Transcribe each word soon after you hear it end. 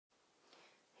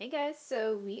Hey guys,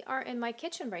 so we are in my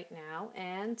kitchen right now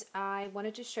and I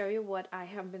wanted to show you what I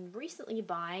have been recently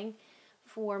buying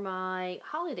for my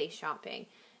holiday shopping.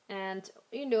 And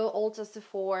you know, Ulta,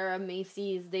 Sephora,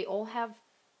 Macy's, they all have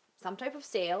some type of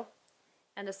sale,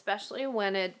 and especially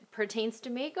when it pertains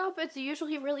to makeup, it's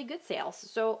usually really good sales.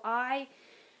 So I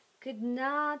could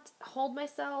not hold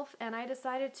myself and I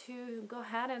decided to go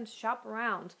ahead and shop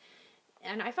around.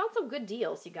 And I found some good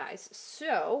deals, you guys.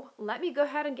 So let me go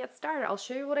ahead and get started. I'll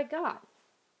show you what I got.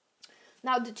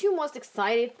 Now, the two most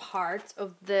excited parts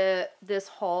of this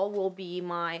haul will be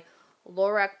my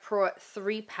Lorac Pro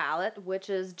 3 palette,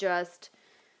 which is just,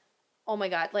 oh my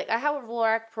god. Like, I have a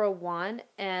Lorac Pro 1,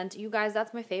 and you guys,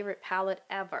 that's my favorite palette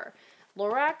ever.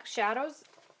 Lorac Shadows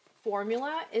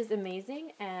formula is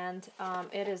amazing, and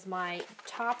it is my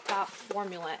top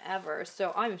formula ever.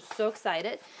 So I'm so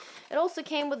excited. It also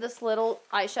came with this little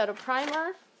eyeshadow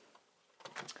primer.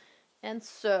 And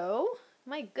so,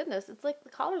 my goodness, it's like the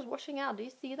color's washing out. Do you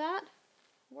see that?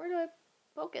 Where do I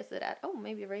focus it at? Oh,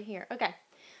 maybe right here. Okay.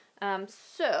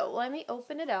 So, let me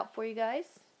open it out for you guys.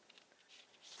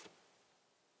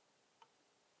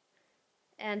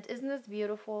 And isn't this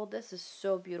beautiful? This is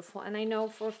so beautiful. And I know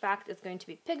for a fact it's going to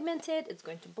be pigmented. It's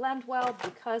going to blend well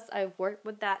because I've worked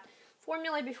with that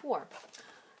formula before.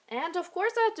 And of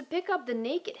course I had to pick up the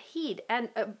Naked Heat. And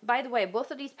by the way,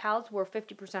 both of these palettes were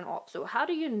 50% off. So how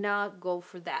do you not go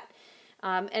for that?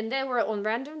 And they were on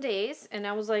random days. And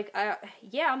I was like,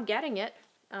 yeah, I'm getting it.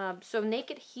 So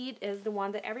Naked Heat is the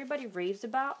one that everybody raves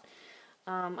about.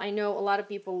 I know a lot of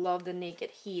people love the Naked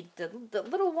Heat. The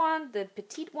little one, the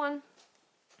petite one.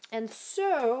 And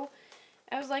so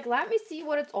I was like, let me see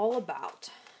what it's all about.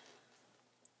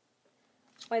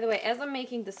 By the way, as I'm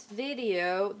making this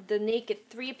video, the Naked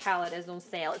 3 palette is on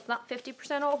sale. It's not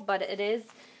 50% off, but it is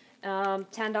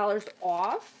 $10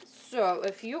 off. So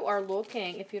if you are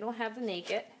looking, if you don't have the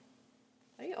Naked,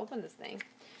 how do you open this thing?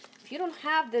 If you don't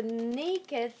have the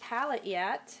Naked palette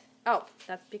yet, oh,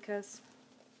 that's because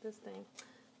this thing.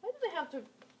 Why do they have to?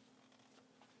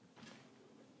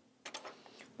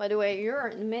 By the way, you're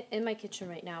in my kitchen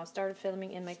right now. I started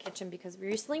filming in my kitchen because we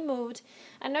recently moved.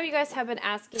 I know you guys have been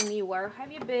asking me, where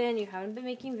have you been? You haven't been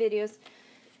making videos.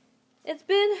 It's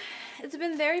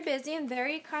been very busy and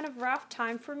very kind of rough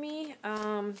time for me.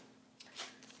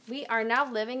 We are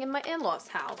now living in my in-laws'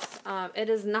 house. It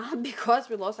is not because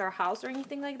we lost our house or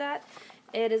anything like that.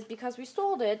 It is because we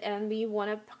sold it and we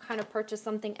want to kind of purchase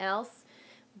something else.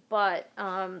 But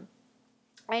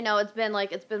I know it's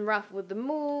been rough with the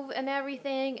move and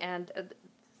everything, and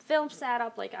film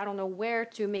setup. Like, I don't know where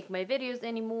to make my videos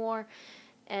anymore,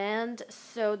 and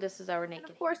so this is our Naked.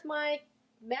 And of course, my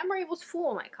memory was full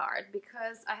on my card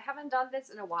because I haven't done this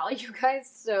in a while, you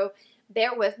guys. So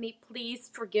bear with me, please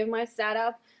forgive my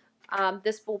setup.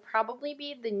 This will probably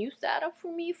be the new setup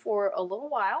for me for a little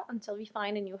while until we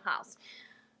find a new house.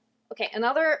 Okay,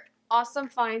 another awesome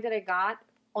find that I got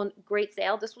on great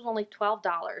sale. This was only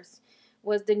 $12.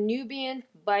 Was the Nubian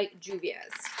by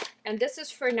Juvia's. And this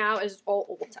is for now is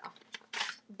all Ulta.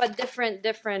 But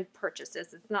different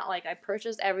purchases. It's not like I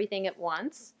purchased everything at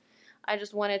once. I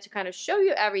just wanted to kind of show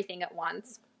you everything at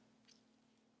once.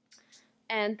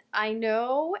 And I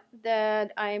know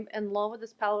that I'm in love with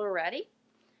this palette already.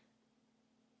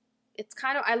 It's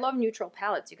kind of, I love neutral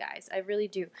palettes, you guys. I really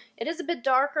do. It is a bit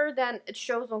darker than it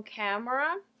shows on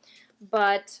camera.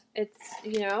 But it's,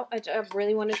 you know, I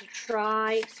really wanted to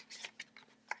try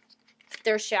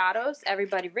their shadows.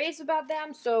 Everybody raves about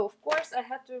them, so of course I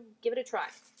had to give it a try.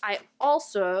 I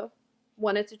also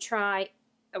wanted to try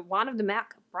one of the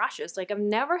MAC brushes. Like, I've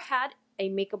never had a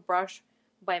makeup brush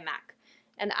by MAC,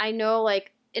 and I know,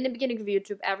 like, in the beginning of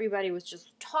YouTube, everybody was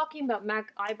just talking about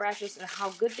MAC eye brushes and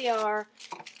how good they are.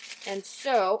 And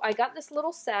so I got this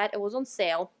little set. It was on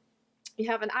sale. You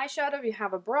have an eyeshadow, you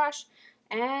have a brush,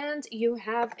 and you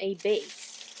have a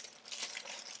base.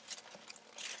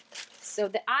 So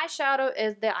the eyeshadow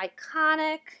is the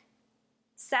iconic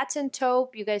satin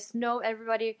taupe. You guys know,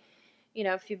 everybody, you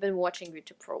know, if you've been watching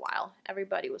YouTube for a while,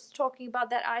 everybody was talking about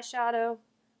that eyeshadow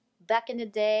back in the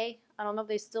day. I don't know if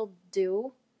they still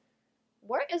do.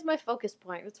 Where is my focus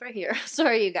point? It's right here.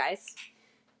 Sorry, you guys.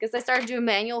 Because I started doing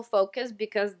manual focus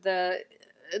because the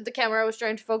camera was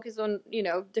trying to focus on, you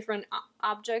know, different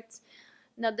objects.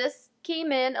 Now this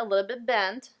came in a little bit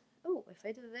bent. Oh, if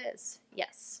I do this,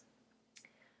 yes.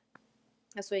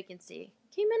 That's what you can see.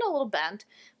 Came in a little bent,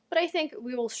 but I think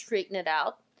we will straighten it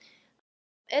out.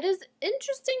 It is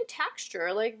interesting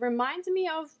texture, like reminds me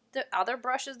of the other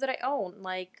brushes that I own,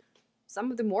 like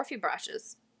some of the Morphe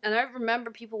brushes. And I remember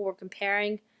people were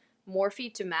comparing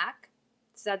Morphe to MAC.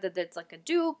 said that it's like a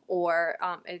dupe or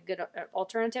a good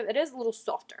alternative. It is a little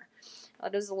softer.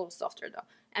 It is a little softer though.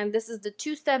 And this is the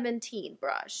 217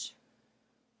 brush.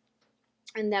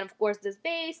 And then of course this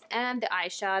base and the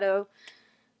eyeshadow.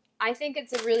 I think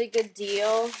it's a really good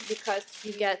deal because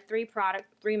you get three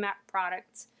MAC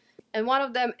products. And one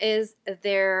of them is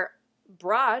their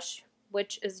brush,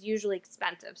 which is usually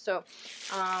expensive. So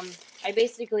I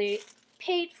basically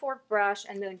paid for brush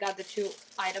and then got the 2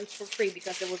 items for free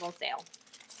because it was on sale.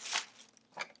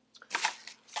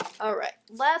 All right,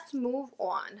 let's move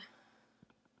on.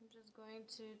 I'm just going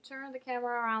to turn the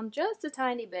camera around just a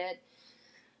tiny bit.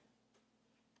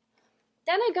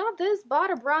 Then I got this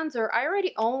Butter bronzer. I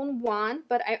already own one,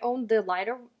 but I own the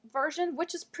lighter version,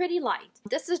 which is pretty light.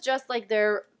 This is just like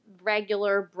their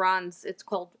regular bronze. It's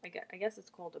called, I guess it's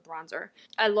called a bronzer.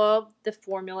 I love the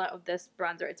formula of this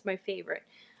bronzer. It's my favorite.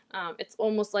 It's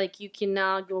almost like you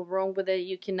cannot go wrong with it.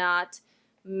 You cannot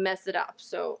mess it up.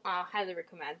 So I highly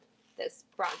recommend this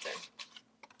bronzer.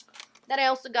 Then I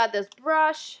also got this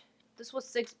brush. This was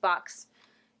 $6.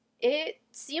 It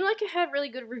seemed like it had really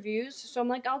good reviews, so I'm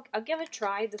like, I'll give it a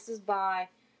try. This is by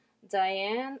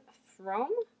Diane from,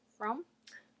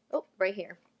 oh, right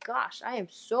here. Gosh, I am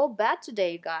so bad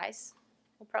today, you guys.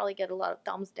 I'll probably get a lot of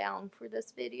thumbs down for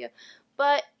this video.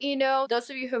 But, you know,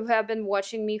 those of you who have been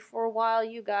watching me for a while,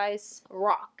 you guys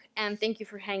rock. And thank you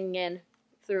for hanging in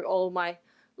through all my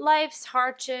life's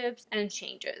hardships and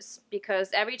changes. Because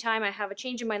every time I have a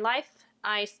change in my life,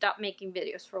 I stop making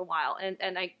videos for a while.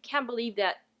 And I can't believe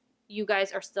that you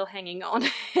guys are still hanging on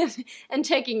and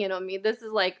checking in on me. This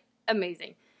is like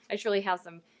amazing. I truly have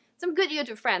some good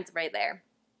YouTube friends right there.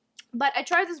 But I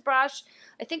tried this brush.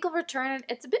 I think I'll return it.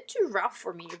 It's a bit too rough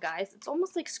for me, you guys. It's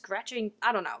almost like scratching.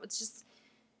 I don't know. It's just,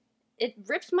 it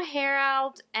rips my hair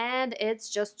out and it's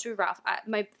just too rough.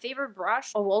 My favorite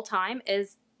brush of all time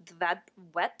is that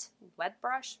wet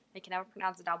brush. I can never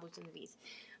pronounce the W's and the V's.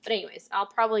 But anyways, I'll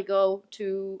probably go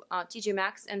to TJ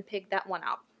Maxx and pick that one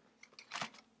up.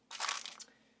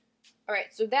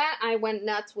 Alright, so that I went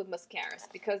nuts with mascaras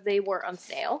because they were on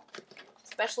sale,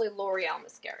 especially L'Oreal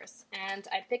mascaras. And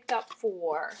I picked up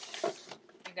 4,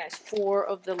 you guys, 4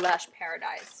 of the Lash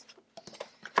Paradise.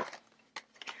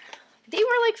 They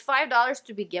were like $5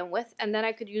 to begin with, and then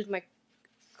I could use my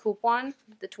coupon,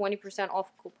 the 20%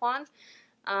 off coupon,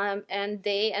 and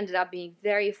they ended up being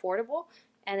very affordable.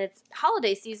 And it's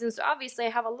holiday season, so obviously I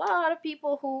have a lot of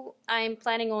people who I'm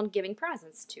planning on giving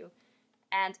presents to.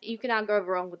 And you cannot go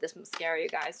wrong with this mascara, you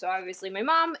guys. So obviously my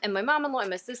mom and my mom-in-law and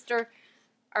my sister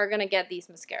are going to get these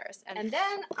mascaras. And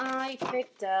then I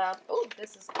picked up, oh,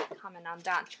 this is coming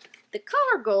undone, the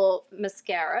CoverGirl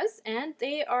mascaras. And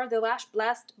they are the Lash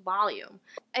Blast Volume.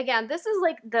 Again, this is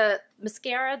like the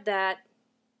mascara that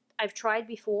I've tried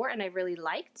before and I really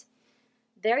liked.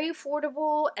 Very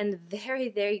affordable and very,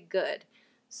 very good.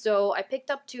 So I picked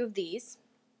up 2 of these.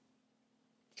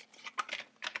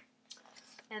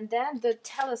 And then the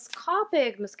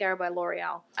Telescopic Mascara by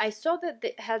L'Oreal. I saw that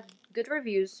it had good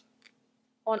reviews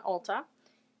on Ulta.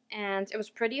 And it was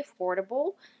pretty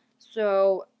affordable.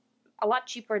 So a lot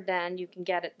cheaper than you can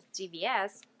get at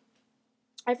CVS.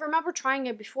 I remember trying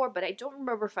it before, but I don't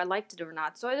remember if I liked it or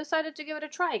not. So I decided to give it a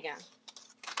try again.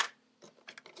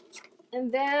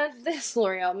 And then this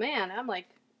L'Oreal. Man, I'm like,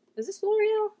 is this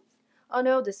L'Oreal? Oh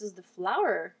no, this is the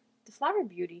Flower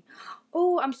Beauty.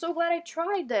 Oh, I'm so glad I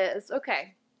tried this.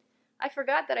 Okay. I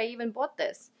forgot that I even bought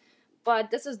this.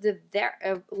 But this is the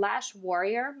Lash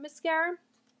Warrior Mascara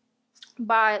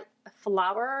by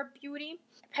Flower Beauty.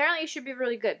 Apparently it should be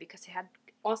really good because it had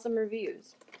awesome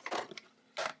reviews.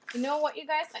 You know what, you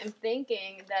guys? I'm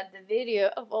thinking that the video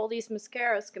of all these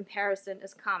mascaras comparison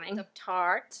is coming. The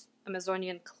Tarte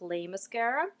Amazonian Clay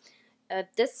Mascara.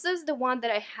 This is the one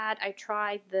that I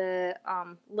tried the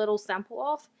little sample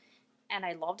of, and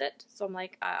I loved it. So I'm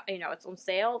like, you know, it's on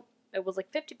sale. It was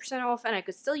like 50% off, and I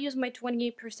could still use my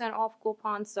 28% off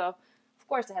coupon, so of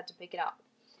course I had to pick it up.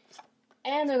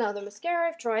 And another mascara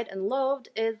I've tried and loved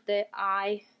is the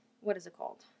what is it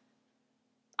called?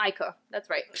 Ico. That's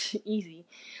right. Easy.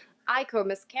 Ico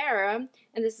mascara,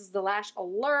 and this is the Lash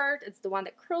Alert. It's the one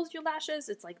that curls your lashes.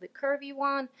 It's like the curvy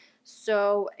one.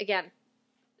 So again,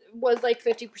 was like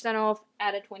 50% off,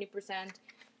 added 20%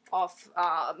 off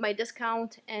my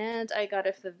discount, and I got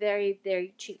it for very,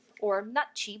 very cheap. Or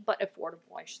not cheap, but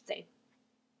affordable, I should say.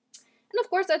 And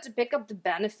of course I had to pick up the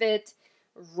Benefit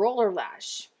Roller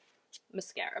Lash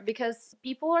mascara because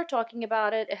people are talking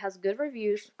about it. It has good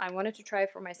reviews. I wanted to try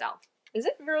it for myself. Is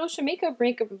it Revolution Makeup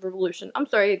Makeup Revolution? I'm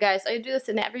sorry, you guys. I do this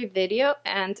in every video,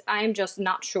 and I'm just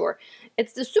not sure.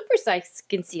 It's the Super Size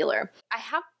Concealer. I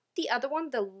have the other one,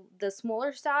 the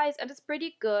smaller size, and it's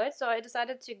pretty good, so I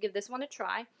decided to give this one a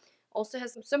try. Also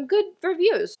has some good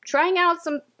reviews. Trying out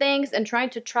some things and trying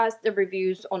to trust the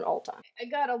reviews on Ulta. I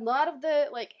got a lot of the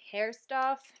like hair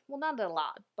stuff. Well, not a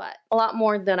lot, but a lot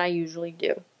more than I usually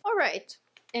do. All right,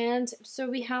 and so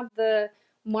we have the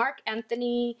Marc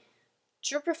Anthony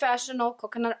True Professional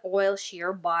Coconut Oil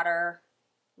Sheer Butter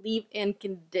Leave-In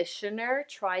Conditioner.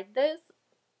 Tried this.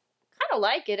 Kind of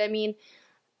like it. I mean,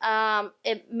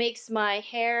 it makes my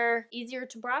hair easier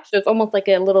to brush. So it's almost like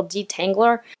a little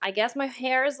detangler. I guess my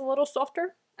hair is a little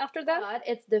softer after that. But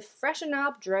it's the Freshen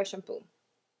Up Dry Shampoo.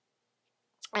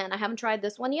 And I haven't tried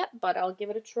this one yet, but I'll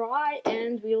give it a try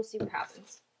and we'll see what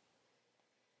happens.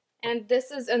 And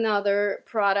this is another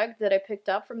product that I picked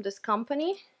up from this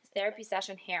company. Therapy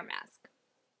Session Hair Mask.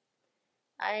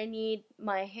 I need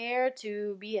my hair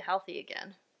to be healthy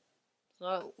again.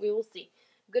 So we will see.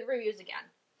 Good reviews again.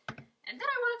 And then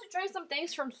I wanted to try some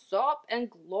things from Soap and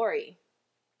Glory.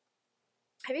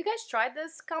 Have you guys tried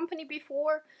this company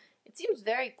before? It seems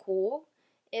very cool.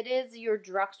 It is your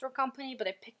drugstore company, but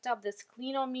I picked up this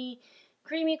Clean On Me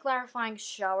Creamy Clarifying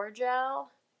Shower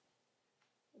Gel,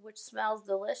 which smells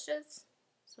delicious.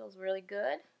 Smells really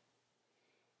good.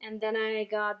 And then I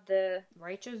got the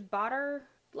Righteous Butter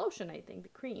Lotion, I think, the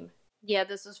cream. Yeah,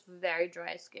 this is very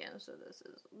dry skin, so this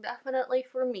is definitely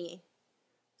for me.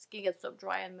 Skin gets so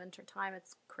dry in winter time,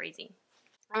 it's crazy.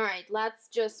 Alright, let's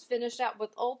just finish up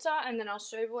with Ulta, and then I'll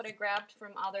show you what I grabbed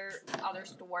from other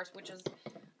stores, which is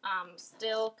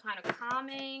still kind of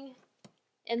coming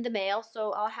in the mail,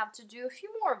 so I'll have to do a few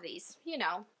more of these, you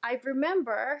know. I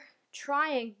remember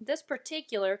trying this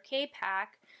particular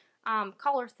K-Pack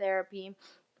color therapy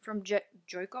from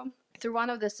Joico through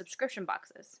one of the subscription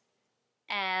boxes,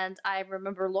 and I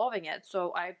remember loving it,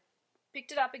 so I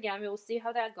picked it up again. We'll see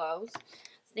how that goes.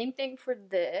 Same thing for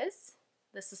this.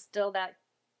 This is still that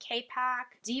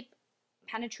K-Pack Deep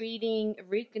Penetrating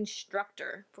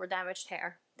Reconstructor for damaged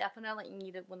hair. Definitely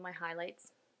needed with my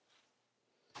highlights.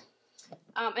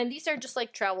 And these are just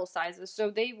like travel sizes. So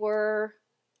they were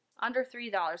under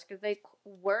 $3 because they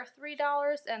were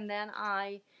 $3, and then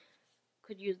I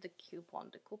could use the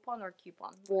coupon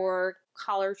for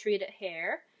color treated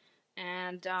hair.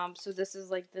 And so this is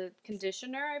like the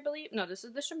conditioner, I believe. No, this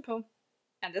is the shampoo.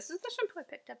 And this is the shampoo I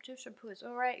picked up. 2 shampoos.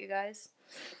 Alright, you guys.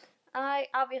 I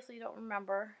obviously don't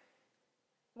remember.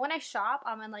 When I shop,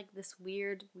 I'm in like this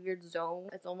weird zone.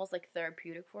 It's almost like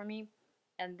therapeutic for me.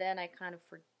 And then I kind of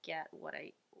forget what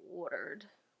I ordered,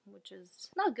 which is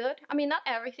not good. I mean, not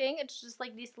everything. It's just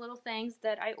like these little things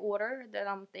that I order that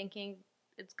I'm thinking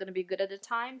it's going to be good at the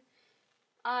time.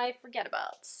 I forget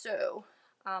about. So,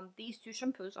 these 2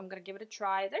 shampoos, I'm going to give it a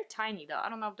try. They're tiny though. I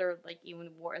don't know if they're like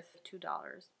even worth $2,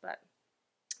 but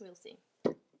we'll see.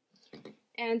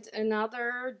 And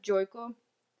another Joico.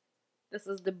 This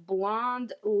is the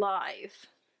Blonde Life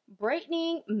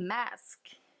Brightening Mask.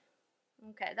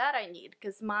 Okay, that I need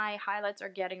because my highlights are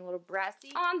getting a little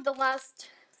brassy. And the last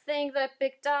thing that I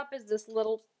picked up is this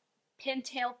little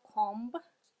pintail comb.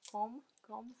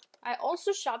 I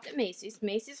also shopped at Macy's.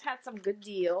 Macy's had some good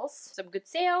deals, some good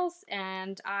sales,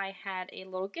 and I had a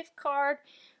little gift card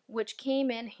which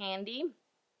came in handy.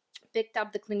 Picked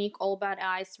up the Clinique All About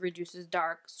Eyes Reduces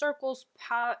Dark Circles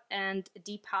and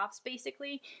depuffs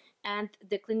basically, and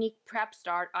the Clinique Prep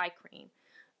Start Eye Cream.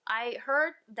 I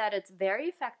heard that it's very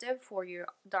effective for your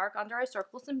dark under eye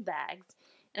circles and bags,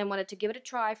 and I wanted to give it a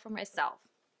try for myself.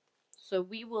 So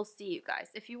we will see, you guys.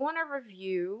 If you want a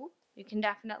review, you can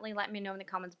definitely let me know in the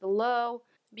comments below,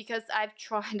 because I've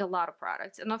tried a lot of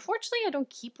products, and unfortunately I don't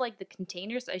keep like the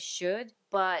containers I should,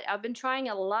 but I've been trying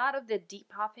a lot of the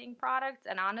depuffing products,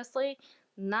 and honestly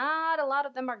not a lot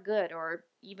of them are good or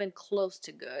even close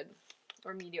to good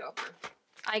or mediocre.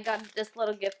 I got this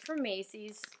little gift from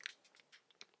Macy's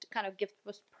to kind of gift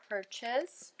with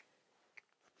purchase.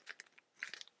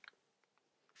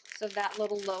 So that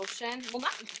little lotion, well,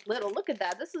 not little, look at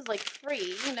that, this is like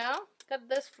free, you know, got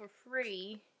this for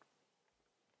free.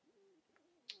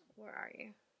 Where are you?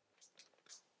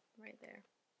 Right there.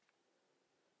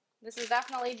 This is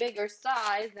definitely bigger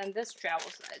size than this travel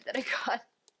size that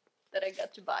I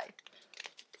got to buy.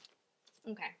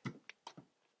 Okay.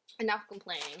 Enough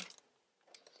complaining.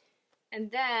 And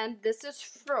then this is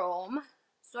from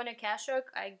Sonia Kashuk.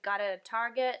 I got it at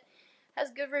Target.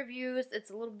 Has good reviews. It's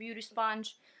a little beauty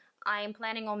sponge. I am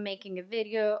planning on making a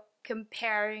video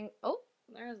comparing. Oh,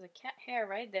 there's a cat hair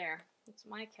right there. It's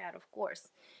my cat, of course.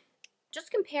 Just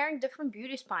comparing different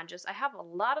beauty sponges. I have a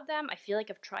lot of them. I feel like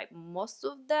I've tried most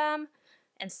of them,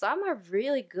 And some are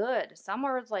really good. Some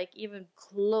are like even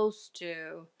close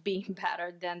to being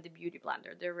better than the Beauty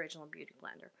Blender, the original Beauty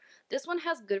Blender. This one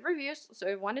has good reviews, so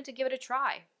I wanted to give it a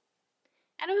try.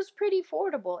 And it was pretty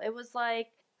affordable. It was like,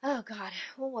 oh God,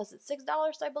 what was it? $6,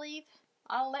 I believe.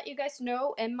 I'll let you guys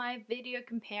know in my video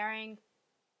comparing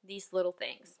these little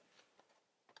things.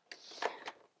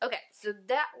 Okay, so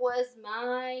that was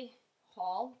my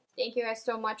haul. Thank you guys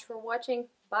so much for watching.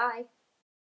 Bye.